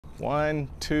1,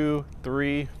 2,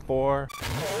 3, 4.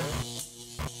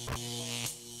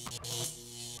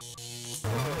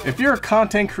 If you're a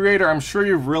content creator, I'm sure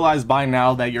you've realized by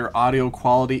now that your audio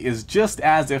quality is just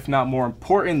as, if not more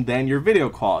important than your video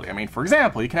quality. I mean, for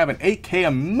example, you can have an 8K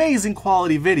amazing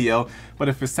quality video, but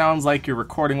if it sounds like you're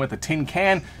recording with a tin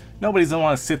can, nobody's gonna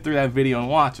want to sit through that video and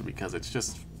watch it because it's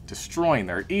just destroying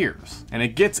their ears. And it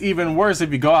gets even worse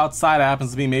if you go outside. It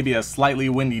happens to be maybe a slightly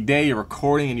windy day, you're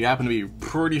recording and you happen to be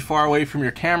pretty far away from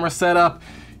your camera setup.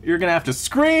 You're gonna have to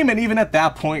scream, and even at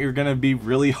that point, you're gonna be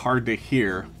really hard to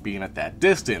hear being at that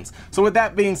distance. So with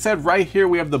that being said, right here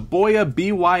we have the BOYA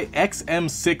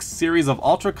BY-XM6 series of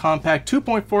ultra compact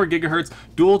 2.4 gigahertz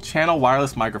dual channel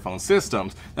wireless microphone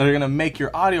systems that are gonna make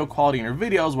your audio quality in your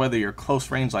videos, whether you're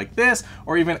close range like this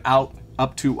or even out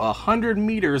up to 100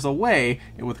 meters away,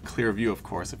 and with clear view, of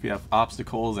course. If you have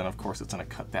obstacles, and of course it's going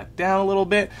to cut that down a little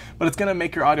bit, but it's going to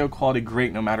make your audio quality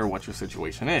great no matter what your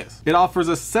situation is. It offers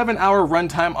a 7-hour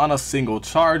runtime on a single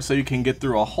charge, so you can get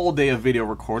through a whole day of video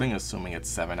recording, assuming it's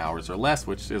 7 hours or less,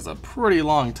 which is a pretty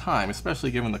long time, especially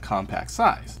given the compact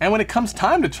size. And when it cocomes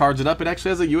time to charge it up, it actually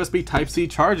has a USB Type-C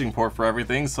charging port for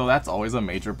everything, so that's always a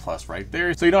major plus right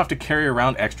there. So you don't have to carry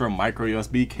around extra micro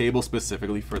USB cable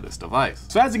specifically for this device.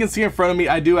 So as you can see in front of me,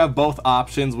 I do have both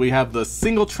options. We have the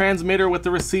single transmitter with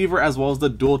the receiver as well as the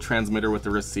dual transmitter with the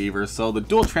receiver. So the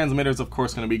dual transmitter is of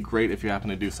course going to be great if you happen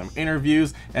to do some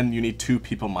interviews and you need 2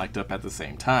 people mic'd up at the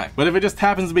same time. But if it just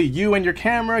happens to be you and your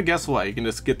camera, guess what? You can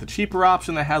just get the cheaper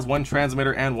option that has 1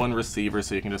 transmitter and 1 receiver,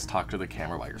 so you can just talk to the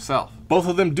camera by yourself. Both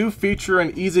of them do feature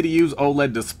an easy to use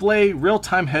OLED display,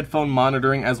 real-time headphone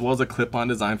monitoring, as well as a clip-on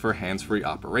design for hands-free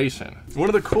operation. One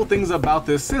of the cool things about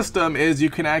this system is you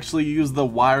can actually use the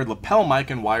wired lapel mic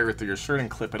and wire it through your shirt and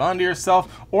clip it onto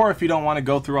yourself, or if you don't want to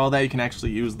go through all that, you can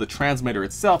actually use the transmitter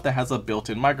itself that has a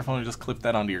built-in microphone and just clip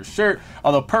that onto your shirt.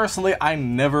 Although personally, I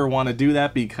never want to do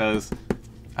that because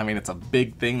I mean, it's a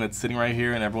big thing that's sitting right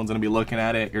here and everyone's going to be looking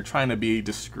at it. You're trying to be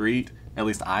discreet, at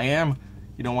least I am.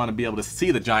 You don't want to be able to see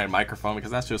the giant microphone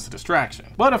because that's just a distraction.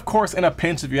 But of course, in a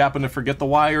pinch, if you happen to forget the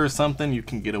wire or something, you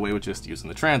can get away with just using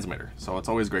the transmitter. So it's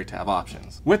always great to have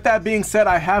options. With that being said,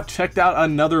 I have checked out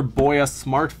another BOYA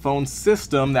smartphone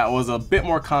system that was a bit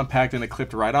more compact and it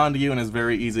clipped right onto you and is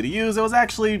very easy to use. It was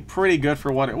actually pretty good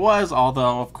for what it was,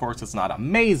 although of course it's not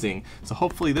amazing. So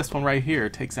hopefully this one right here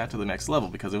takes that to the next level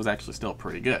because it was actually still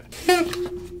pretty good.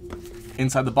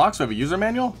 Inside the box, we have a user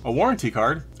manual, a warranty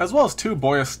card, as well as 2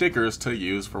 BOYA stickers to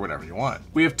use for whatever you want.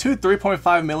 We have 2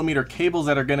 3.5mm cables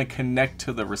that are going to connect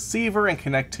to the receiver and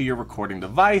connect to your recording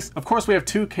device. Of course, we have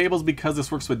 2 cables because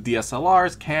this works with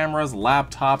DSLRs, cameras,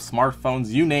 laptops, smartphones,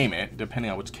 you name it, depending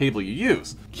on which cable you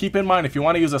use. Keep in mind, if you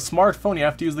want to use a smartphone, you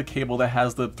have to use the cable that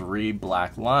has the 3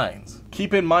 black lines.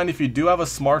 Keep in mind, if you do have a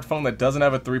smartphone that doesn't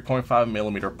have a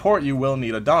 3.5mm port, you will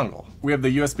need a dongle. We have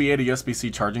the USB-A to USB-C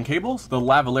charging cables, the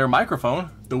lavalier microphone,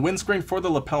 the windscreen for the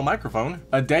lapel microphone,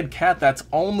 a dead cat that's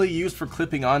only used for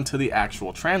clipping onto the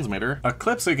actual transmitter, a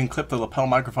clip so you can clip the lapel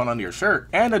microphone onto your shirt,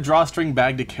 and a drawstring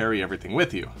bag to carry everything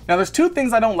with you. Now there's 2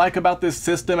 things I don't like about this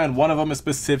system, and one of them is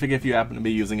specific if you happen to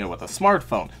be using it with a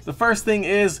smartphone. The first thing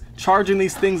is charging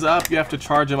these things up. You have to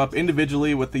charge them up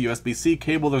individually with the USB-C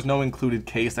cable. There's no included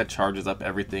case that charges up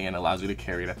everything and allows you to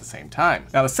carry it at the same time.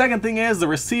 Now the second thing is the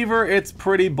receiver. It's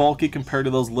pretty bulky compared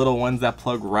to those little ones that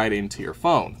plug right into your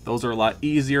phone. Those are a lot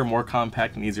easier, more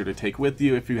compact, and easier to take with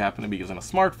you if you happen to be using a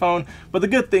smartphone. But the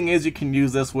good thing is you can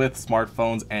use this with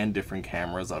smartphones and different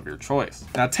cameras of your choice.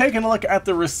 Now taking a look at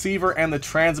the receiver and the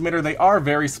transmitter, they are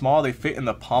very small. They fit in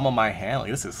the palm of my hand.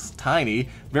 Like, this is tiny.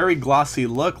 Very glossy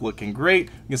look, looking great.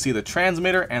 You can see the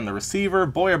transmitter and the receiver,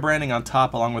 BOYA branding on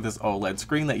top, along with this OLED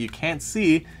screen that you can't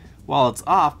see while it's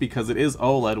off because it is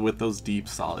OLED with those deep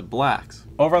solid blacks.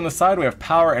 Over on the side we have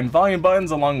power and volume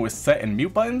buttons along with set and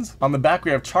mute buttons. On the back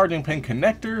we have charging pin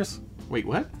connectors. Wait,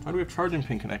 what? Why do we have charging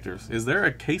pin connectors? Is there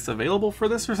a case available for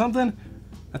this or something?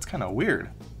 That's kind of weird.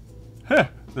 Huh,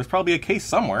 there's probably a case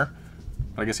somewhere.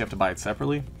 But I guess you have to buy it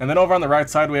separately. And then over on the right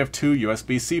side, we have 2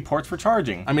 USB-C ports for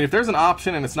charging. I mean, if there's an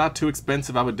option and it's not too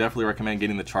expensive, I would definitely recommend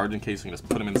getting the charging case. You can just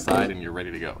put them inside and you're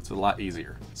ready to go. It's a lot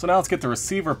easier. So now let's get the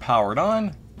receiver powered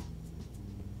on.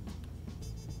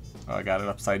 I got it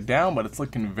upside down, but it's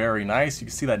looking very nice. You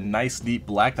can see that nice deep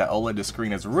black. That OLED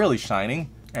screen is really shining.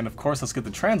 And of course, let's get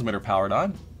the transmitter powered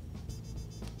on.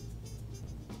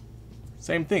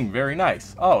 Same thing, very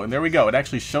nice. Oh, and there we go. It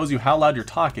actually shows you how loud you're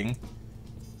talking.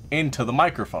 into the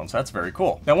microphone, so that's very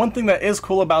cool. Now, one thing that is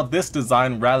cool about this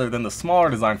design rather than the smaller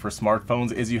design for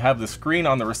smartphones is you have the screen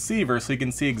on the receiver so you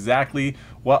can see exactly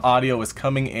what audio is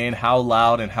coming in, how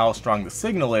loud and how strong the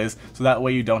signal is, so that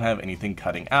way you don't have anything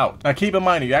cutting out. Now keep in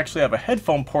mind, you actually have a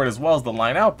headphone port as well as the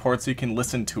line out port, so you can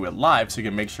listen to it live, so you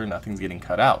can make sure nothing's getting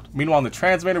cut out. Meanwhile, on the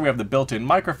transmitter, we have the built-in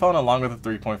microphone along with a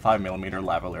 3.5mm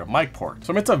lavalier mic port.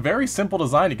 So it's a very simple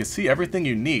design. You can see everything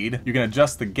you need. You can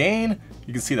adjust the gain,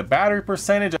 you can see the battery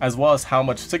percentage, as well as how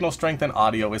much signal strength and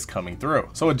audio is coming through.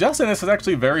 So adjusting this is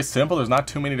actually very simple. There's not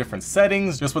too many different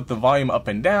settings. Just with the volume up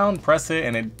and down, press it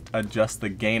and it adjusts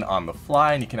the gain on the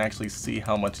fly, and you can actually see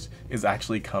how much is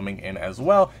actually coming in as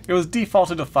well. It was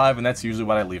defaulted to 5, and that's usually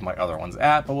what I leave my other ones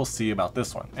at, but we'll see about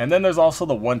this one. And then there's also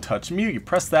the one-touch mute. You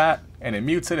press that and it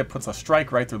mutes it. It puts a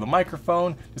strike right through the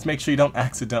microphone. Just make sure you don't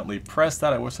accidentally press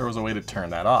that. I wish there was a way to turn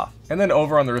that off. And then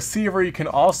over on the receiver, you can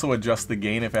also adjust the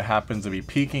gain if it happens to be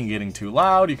peaking, getting too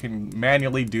loud. You can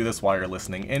manually do this while you're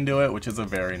listening into it, which is a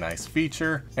very nice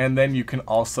feature. And then you can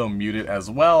also mute it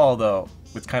as well, although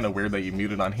it's kind of weird that you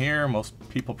mute it on here. Most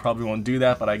people probably won't do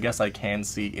that, but I guess I can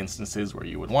see instances where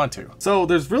you would want to. So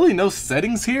there's really no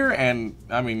settings here, and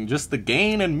I mean, just the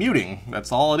gain and muting.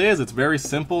 That's all it is. It's very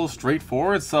simple,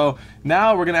 straightforward. So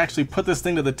now we're gonna actually put this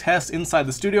thing to the test inside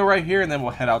the studio right here, and then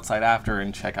we'll head outside after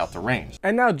and check out the range.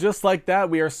 And now just like that,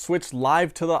 we are switched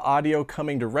live to the audio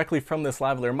coming directly from this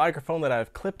lavalier microphone that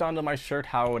I've clipped onto my shirt,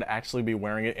 how I would actually be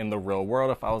wearing it in the real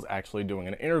world if I was actually doing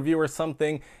an interview or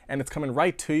something, and it's coming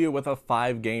right to you with a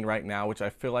 5 gain right now, which I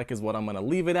feel like is what I'm gonna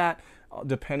leave it at,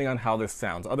 depending on how this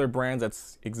sounds. Other brands,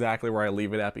 that's exactly where I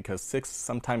leave it at, because 6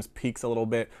 sometimes peaks a little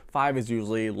bit. 5 is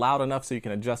usually loud enough so you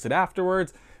can adjust it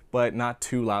afterwards, but not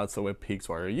too loud so it peaks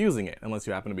while you're using it. Unless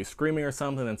you happen to be screaming or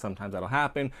something, then sometimes that'll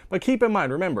happen. But keep in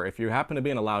mind, remember, if you happen to be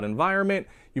in a loud environment,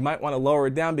 you might want to lower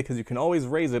it down because you can always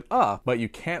raise it up, but you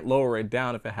can't lower it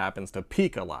down if it happens to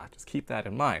peak a lot. Just keep that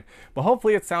in mind. But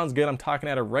hopefully it sounds good. I'm talking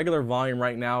at a regular volume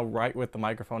right now, right with the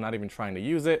microphone, not even trying to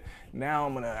use it. Now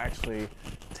I'm gonna actually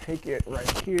take it right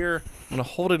here. I'm gonna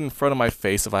hold it in front of my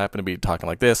face if I happen to be talking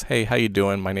like this. Hey, how you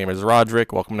doing? My name is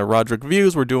Rodrick. Welcome to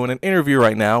RodrickViews. We're doing an interview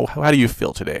right now. How do you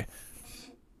feel today?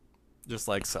 Just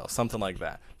like so, something like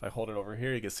that. If I hold it over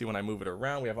here, you can see when I move it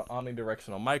around, we have an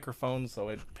omnidirectional microphone, so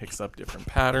it picks up different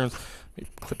patterns. Let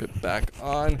me clip it back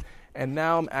on. And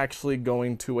now I'm actually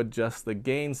going to adjust the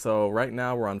gain. So right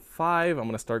now we're on 5. I'm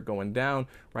gonna start going down.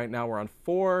 Right now we're on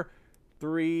 4,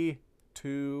 3,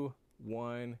 2,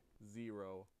 1,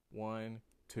 0. 1,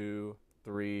 2,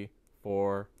 3,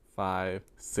 4, 5,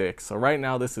 6. So right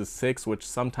now this is 6, which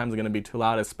sometimes is gonna be too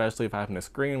loud, especially if I happen to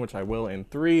screen, which I will in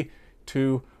 3,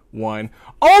 2, 1.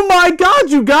 Oh my God,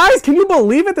 you guys, can you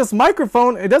believe it? This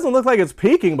microphone, it doesn't look like it's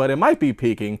peaking, but it might be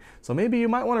peaking. So maybe you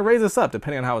might want to raise this up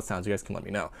depending on how it sounds. You guys can let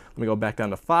me know. Let me go back down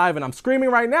to 5, and I'm screaming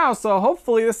right now, so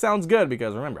hopefully this sounds good,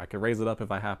 because remember, I can raise it up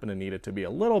if I happen to need it to be a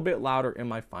little bit louder in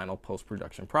my final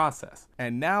post-production process.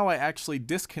 And now I actually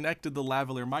disconnected the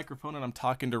lavalier microphone, and I'm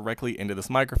talking directly into this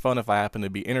microphone if I happen to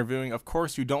be interviewing. Of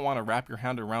course, you don't want to wrap your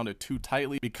hand around it too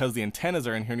tightly because the antennas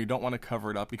are in here, and you don't want to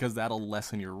cover it up because that'll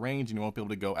lessen your range and you won't be able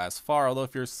to go as far. Although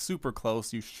if you're super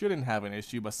close, you shouldn't have an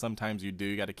issue, but sometimes you do.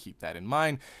 You got to keep that in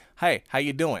mind. Hey, how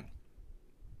you doing?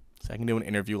 So I can do an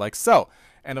interview like so.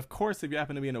 And of course, if you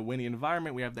happen to be in a windy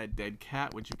environment, we have that dead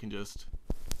cat, which you can just...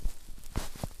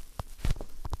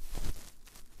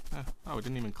 Oh, it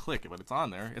didn't even click, but it's on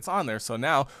there. It's on there. So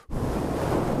now,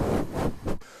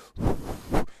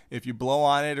 if you blow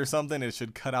on it or something, it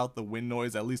should cut out the wind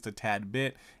noise at least a tad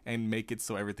bit and make it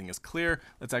so everything is clear.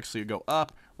 Let's actually go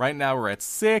up. Right now we're at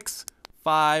 6,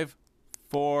 5,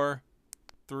 4,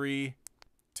 3,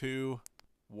 2,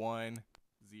 1,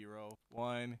 0.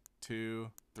 1,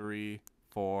 2, 3,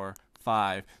 4,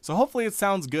 5. So hopefully it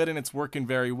sounds good and it's working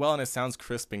very well and it sounds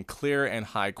crisp and clear and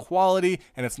high quality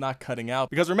and it's not cutting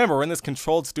out. Because remember, we're in this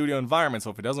controlled studio environment,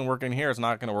 so if it doesn't work in here, it's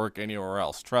not going to work anywhere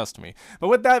else, trust me. But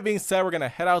with that being said, we're going to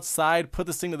head outside, put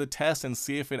this thing to the test, and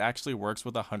see if it actually works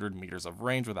with 100 meters of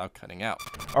range without cutting out.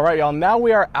 All right, y'all, now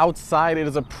we are outside. It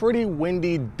is a pretty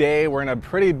windy day. We're in a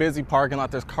pretty busy parking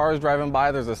lot. There's cars driving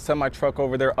by. There's a semi-truck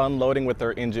over there unloading with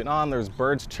their engine on. There's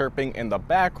birds chirping in the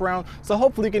background. So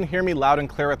hopefully you can hear me loud and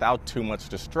clear without too much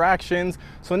distractions.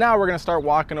 So now we're gonna start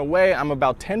walking away. I'm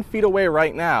about 10 feet away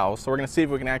right now. So we're gonna see if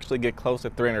we can actually get close to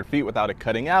 300 feet without it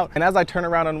cutting out. And as I turn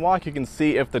around and walk, you can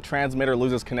see if the transmitter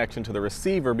loses connection to the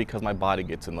receiver because my body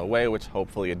gets in the way, which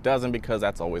hopefully it doesn't, because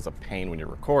that's always a pain when you're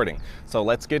recording. So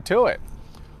let's get to it.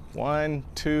 1,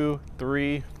 2,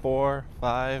 3, 4,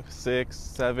 5, 6,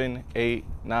 7, 8,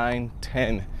 9,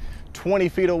 10. 20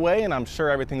 feet away, and I'm sure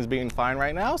everything's being fine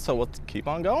right now, so let's keep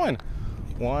on going.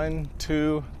 1,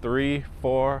 2, 3,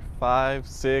 4, 5,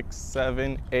 6,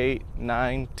 7, 8,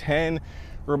 9, 10.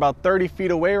 We're about 30 feet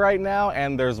away right now,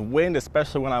 and there's wind,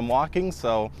 especially when I'm walking,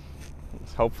 so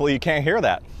hopefully you can't hear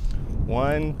that.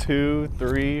 1, 2,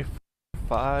 3,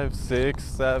 5, 6,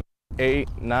 7, 8,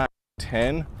 9,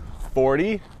 10,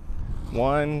 40.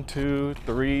 1, 2,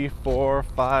 3, 4,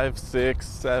 5, 6,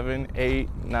 7, 8,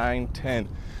 9, 10.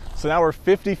 So now we're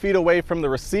 50 feet away from the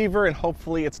receiver, and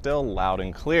hopefully it's still loud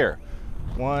and clear.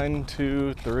 1,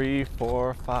 2, 3,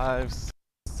 4, 5, 6,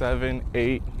 7,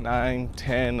 8, 9,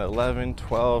 10, 11,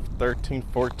 12, 13,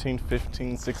 14,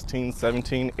 15, 16,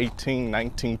 17, 18,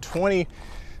 19, 20,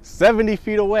 70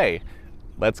 feet away.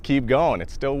 Let's keep going.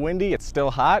 It's still windy, it's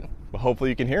still hot, but hopefully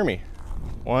you can hear me.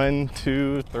 1,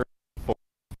 2, 3, 4,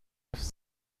 5, 6,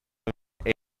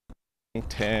 7, 8,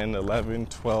 10, 11,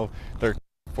 12, 13,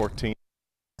 14,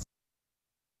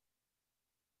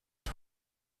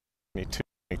 22,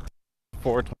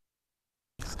 24,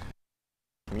 26,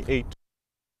 28,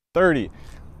 30.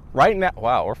 Right now,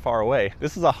 wow, we're far away.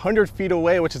 This is 100 feet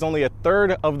away, which is only a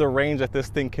third of the range that this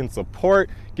thing can support,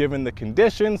 given the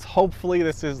conditions. Hopefully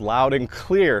this is loud and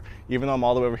clear. Even though I'm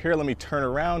all the way over here, let me turn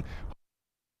around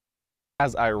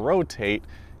as I rotate.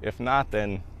 If not,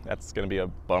 then that's gonna be a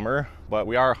bummer, but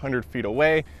we are 100 feet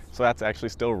away, so that's actually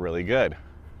still really good.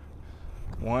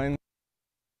 1,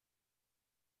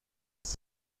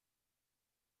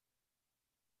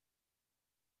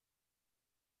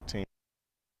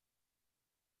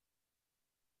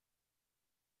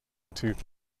 2.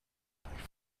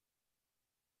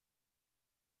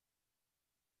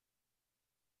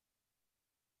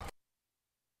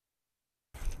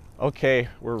 Okay,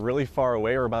 we're really far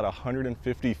away. We're about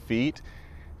 150 feet.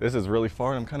 This is really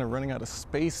far, and I'm kind of running out of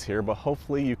space here, but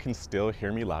hopefully you can still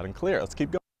hear me loud and clear. Let's keep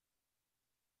going.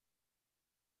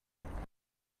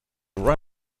 Run.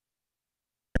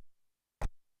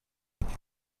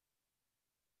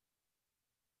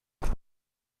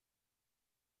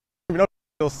 You don't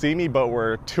still see me, but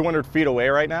we're 200 feet away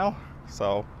right now,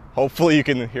 so hopefully you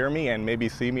can hear me and maybe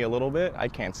see me a little bit. I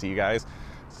can't see you guys,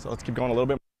 so let's keep going a little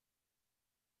bit.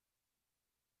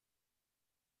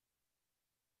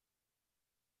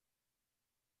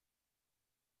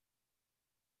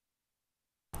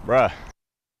 Bruh.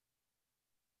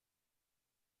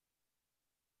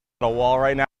 A wall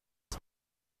right now.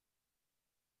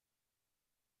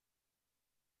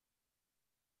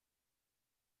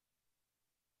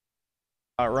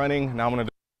 Not running. Now I'm gonna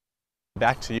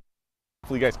back to you.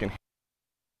 Hopefully you guys can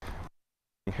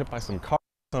get hit by some car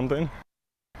or something.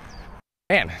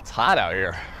 Man, it's hot out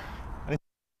here.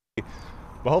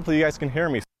 But hopefully you guys can hear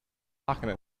me talking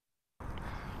to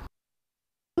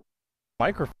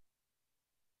microphone.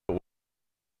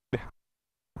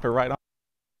 Put right on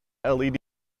LED.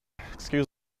 Excuse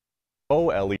me.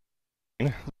 OLED.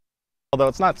 Although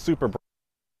it's not super bright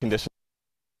condition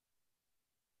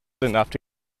enough to.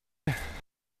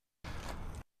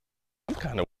 I'm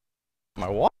kind of my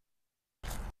water.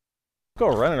 Go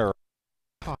running around.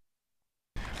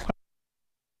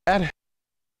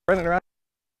 Running around,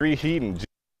 reheating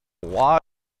water.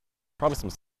 Probably some.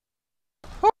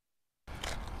 But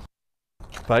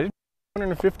I did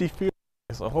 150 feet,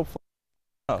 so hopefully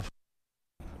enough.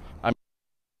 I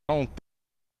don't think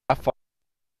that far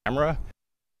camera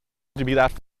to be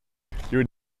that. You would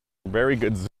very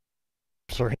good zoom.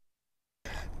 Sorry.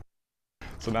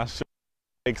 So now it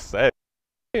makes sense.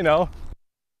 You know,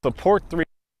 support 3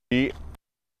 feet,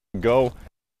 go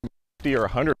 50 or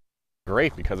 100,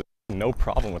 great, because there's no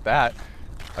problem with that.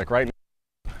 Like right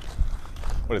now,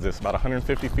 what is this, about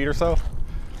 150 feet or so?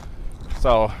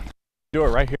 So do it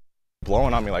right here,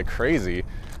 blowing on me like crazy.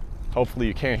 Hopefully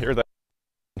you can't hear that.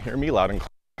 Hear me loud and clear.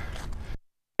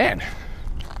 Man,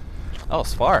 that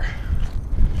was far.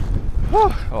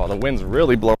 Whew. Oh, the wind's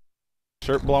really blowing.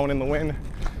 Shirt blowing in the wind.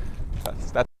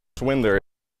 That's wind there.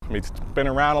 Let me spin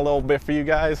around a little bit for you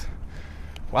guys.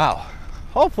 Wow.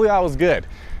 Hopefully that was good.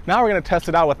 Now we're gonna test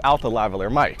it out without the lavalier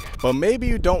mic. But maybe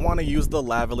you don't want to use the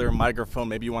lavalier microphone.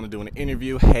 Maybe you want to do an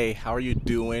interview. Hey, how are you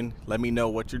doing? Let me know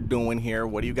what you're doing here.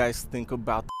 What do you guys think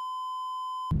about?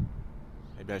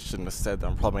 Maybe I shouldn't have said that.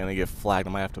 I'm probably gonna get flagged.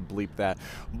 I might have to bleep that.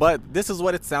 But this is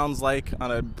what it sounds like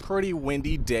on a pretty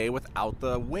windy day without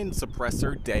the wind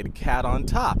suppressor dead cat on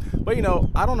top. But you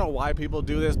know, I don't know why people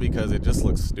do this, because it just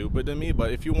looks stupid to me.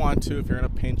 But if you want to, if you're in a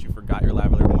pinch, you forgot your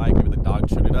lavalier mic, maybe the dog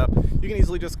chewed it up, you can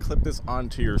easily just clip this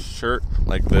onto your shirt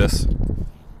like this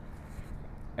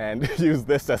and use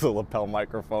this as a lapel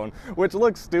microphone, which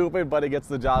looks stupid, but it gets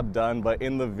the job done. But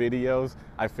in the videos,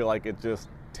 I feel like it just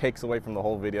takes away from the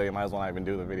whole video, you might as well not even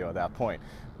do the video at that point.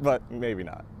 But maybe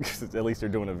not, at least you're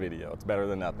doing a video. It's better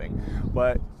than nothing.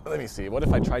 But let me see, what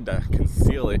if I tried to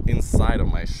conceal it inside of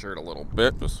my shirt a little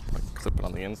bit? Just like clip it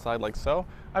on the inside like so.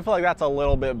 I feel like that's a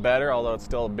little bit better, although it's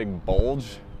still a big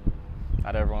bulge.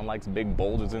 Not everyone likes big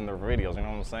bulges in their videos, you know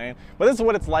what I'm saying? But this is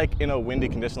what it's like in a windy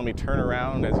condition. Let me turn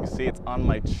around. As you can see, it's on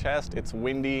my chest. It's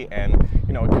windy and,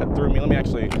 you know, it cut through me. Let me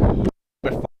actually,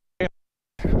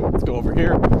 let's go over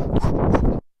here.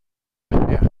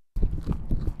 Yeah.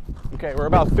 Okay, we're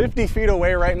about 50 feet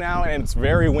away right now and it's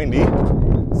very windy.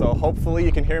 So hopefully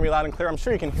you can hear me loud and clear. I'm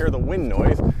sure you can hear the wind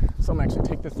noise. So I'm actually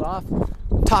take this off,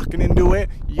 talking into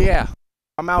it. Yeah.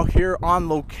 I'm out here on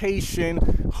location,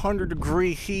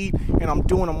 100-degree heat, and I'm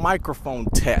doing a microphone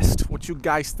test. What you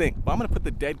guys think? But I'm gonna put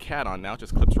the dead cat on now. It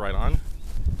just clips right on.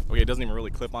 Okay, it doesn't even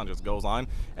really clip on, just goes on.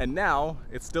 And now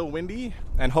it's still windy,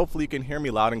 and hopefully you can hear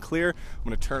me loud and clear. I'm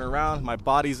gonna turn around. My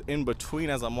body's in between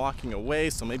as I'm walking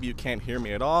away, so maybe you can't hear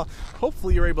me at all.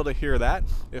 Hopefully you're able to hear that.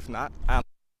 If not, I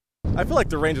feel like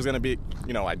the range is gonna be,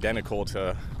 you know, identical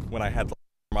to when I had the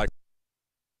mic.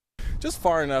 Just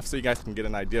far enough so you guys can get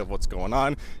an idea of what's going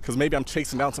on, because maybe I'm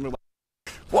chasing down somebody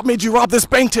like, what made you rob this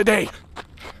bank today?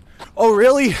 Oh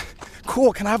really?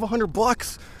 Cool, can I have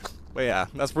 $100? But yeah,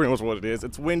 that's pretty much what it is.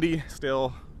 It's windy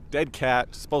still, dead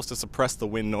cat, supposed to suppress the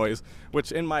wind noise,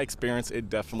 which in my experience,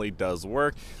 it definitely does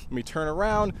work. Let me turn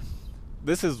around.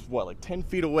 This is what, like 10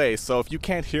 feet away, so if you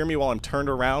can't hear me while I'm turned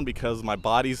around because my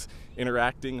body's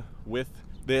interacting with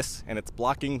this and it's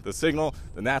blocking the signal,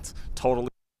 then that's totally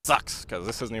sucks, because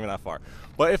this isn't even that far.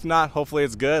 But if not, hopefully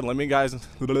it's good. Let me guys,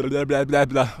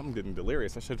 I'm getting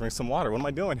delirious. I should drink some water. What am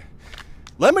I doing?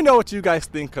 Let me know what you guys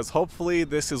think, because hopefully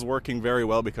this is working very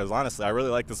well, because honestly, I really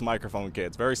like this microphone kit.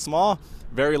 It's very small,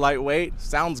 very lightweight,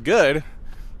 sounds good.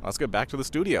 Let's get back to the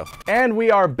studio. And we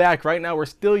are back. Right now, we're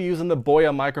still using the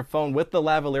BOYA microphone with the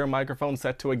Lavalier microphone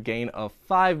set to a gain of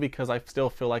 5, because I still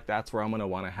feel like that's where I'm gonna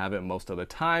wanna have it most of the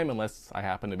time, unless I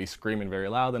happen to be screaming very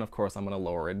loud, then of course I'm gonna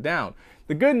lower it down.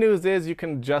 The good news is you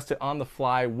can adjust it on the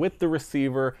fly with the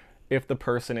receiver. If the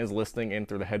person is listening in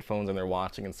through the headphones and they're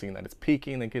watching and seeing that it's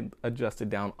peaking, they can adjust it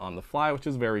down on the fly, which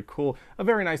is very cool, a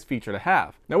very nice feature to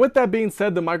have. Now with that being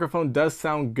said, the microphone does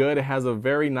sound good. It has a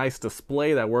very nice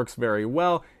display that works very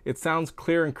well. It sounds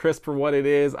clear and crisp for what it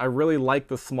is. I really like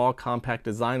the small compact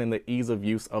design and the ease of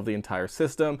use of the entire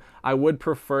system. I would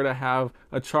prefer to have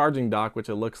a charging dock, which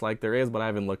it looks like there is, but I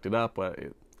haven't looked it up, but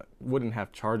it wouldn't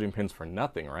have charging pins for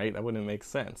nothing, right? That wouldn't make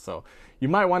sense. So you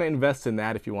might want to invest in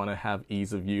that if you want to have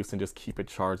ease of use and just keep it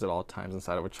charged at all times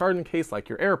inside of a charging case like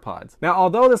your AirPods. Now,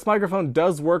 although this microphone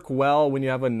does work well when you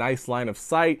have a nice line of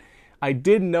sight, I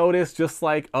did notice, just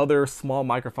like other small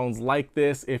microphones like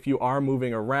this, if you are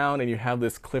moving around and you have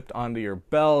this clipped onto your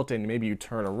belt and maybe you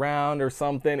turn around or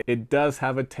something, it does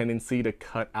have a tendency to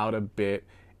cut out a bit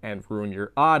and ruin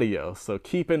your audio. So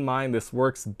keep in mind, this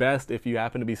works best if you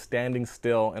happen to be standing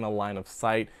still in a line of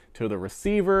sight to the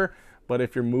receiver. But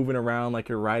if you're moving around like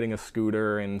you're riding a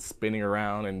scooter and spinning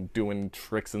around and doing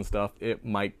tricks and stuff, it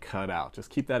might cut out. Just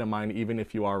keep that in mind, even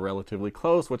if you are relatively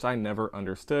close, which I never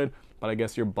understood, but I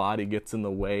guess your body gets in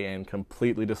the way and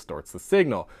completely distorts the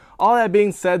signal. All that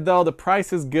being said though, the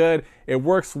price is good, it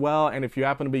works well, and if you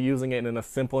happen to be using it in a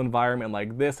simple environment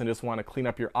like this and just want to clean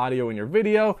up your audio in your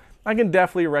video, I can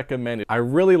definitely recommend it. I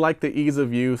really like the ease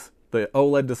of use. The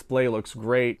OLED display looks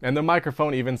great, and the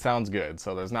microphone even sounds good,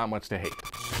 so there's not much to hate.